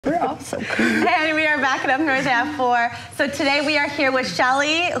We're all so cool. And we are back at Up North at 4. So today we are here with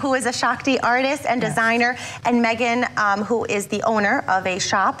Shelley, who is a Shakti artist and designer, and Megan, who is the owner of a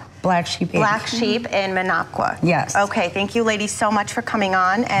shop. Black Sheep Inc. Black Sheep in Minocqua. Yes. Okay, thank you ladies so much for coming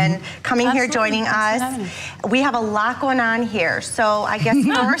on and coming here, joining us. We have a lot going on here, so I guess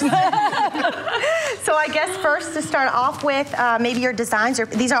first, to start off with, maybe your designs.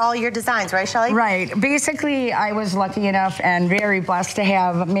 These are all your designs, right, Shelley? Right. Basically, I was lucky enough and very blessed to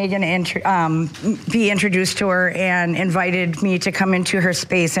have Megan be introduced to her and invited me to come into her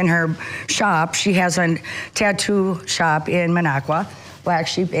space in her shop. She has a tattoo shop in Minocqua, Black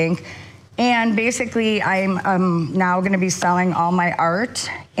Sheep Inc. And basically, I'm now going to be selling all my art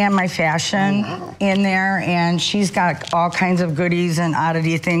and my fashion in there. And she's got all kinds of goodies and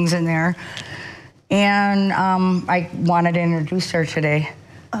oddity things in there. And I wanted to introduce her today.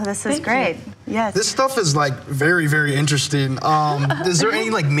 Oh, this is great. Yes. This stuff is like very, very interesting. Is there any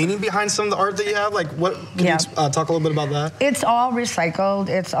like meaning behind some of the art that you have? Like what, can you talk a little bit about that? It's all recycled.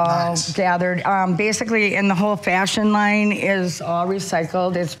 It's all gathered. Basically, and the whole fashion line is all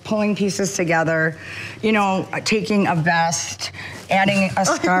recycled. It's pulling pieces together, you know, taking a vest, adding a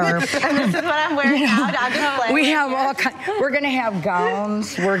scarf. And this is what I'm wearing now on display. We have all kinds. We're gonna have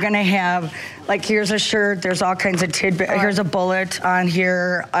gowns. We're gonna have, like, here's a shirt. There's all kinds of tidbit. Here's a bullet on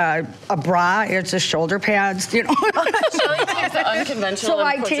here. A bra. It's the shoulder pads. You know. Shelley takes the unconventional. So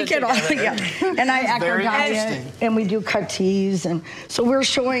I take it all. Yeah. And I acrobat it. And we do cut tees. And so we're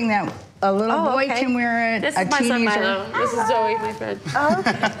showing that a little boy can wear it. This is my son Milo. This is Zoe, my friend. Oh,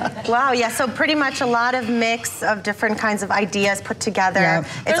 okay. Wow, yeah, so pretty much a lot of mix of different kinds of ideas put together. Yeah.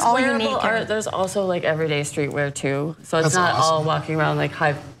 It's There's all wearable unique. art. There's also like everyday streetwear too. So it's That's not awesome. all walking around like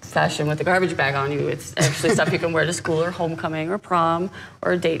high fashion with a garbage bag on you. It's actually stuff you can wear to school or homecoming or prom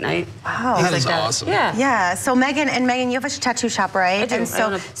or date night. Wow. That is awesome. Yeah. Yeah, so Megan, you have a tattoo shop, right? I do. And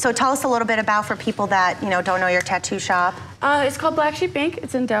so tell us a little bit about, for people that, you know, don't know your tattoo shop. It's called Black Sheep Inc.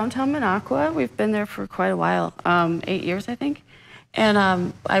 It's in downtown Minocqua. We've been there for quite a while, 8 years, I think. And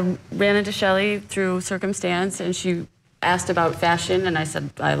I ran into Shelley through circumstance, and she asked about fashion, and I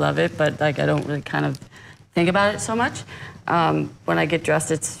said, I love it, but like I don't really kind of think about it so much. When I get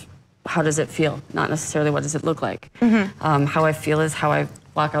dressed, it's how does it feel, not necessarily what does it look like. How I feel is how I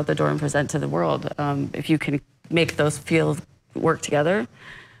walk out the door and present to the world. If you can make those feel work together,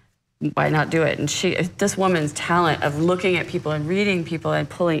 why not do it? And this woman's talent of looking at people and reading people and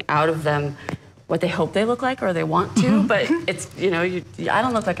pulling out of them what they hope they look like or they want to, but it's, you know, I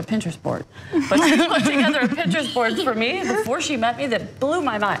don't look like a Pinterest board. But she put together a Pinterest board for me before she met me that blew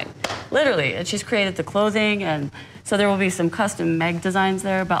my mind, literally. And she's created the clothing, and so there will be some custom Meg designs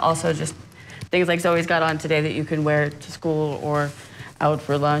there, but also just things like Zoe's got on today that you can wear to school or out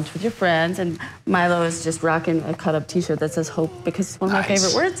for lunch with your friends. And Milo is just rocking a cut-up T-shirt that says hope, because it's one of my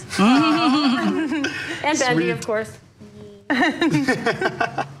favorite words. And Bendy, of course.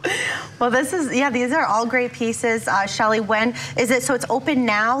 Well, these are all great pieces. Shelley, when is it? So it's open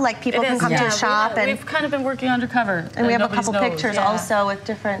now, like people can come to the shop? And we've kind of been working undercover. And we have a couple pictures also with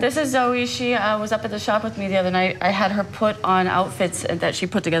different. This is Zoe. She was up at the shop with me the other night. I had her put on outfits that she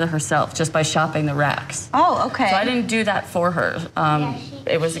put together herself just by shopping the racks. Oh, okay. So I didn't do that for her.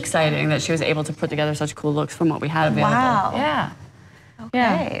 It was exciting that she was able to put together such cool looks from what we had available. Wow. Yeah.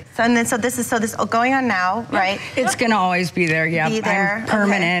 Okay. Yeah. So this is going on now, right? It's gonna always be there. Yeah, be there.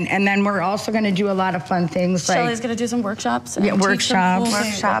 Permanent. Okay. And then we're also gonna do a lot of fun things like Shelley's gonna do some workshops. Yeah, workshops,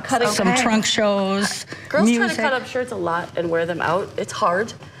 some trunk shows. Girls music. try to cut up shirts a lot and wear them out. It's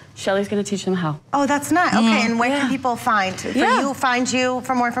hard. Shelley's gonna teach them how. Oh, that's nice. Okay, and where can people find you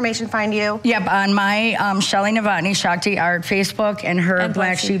for more information? Find you? Yep, on my Shelley Novotny Shakti Art Facebook and her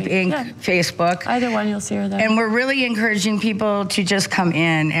Black Sheep Inc. Facebook. Either one, you'll see her there. And we're really encouraging people to just come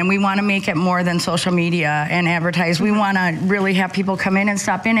in, and we want to make it more than social media and advertise. We want to really have people come in and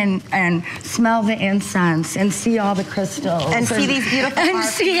stop in and smell the incense and see all the crystals and see these beautiful and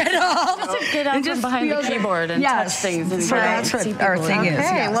see it all. Just get out from behind the keyboard and touch things. And so that's what our thing is.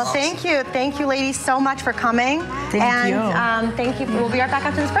 Okay, well, thank you ladies so much for coming. Thank you. Thank you. We'll be right back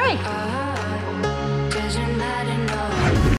after this break.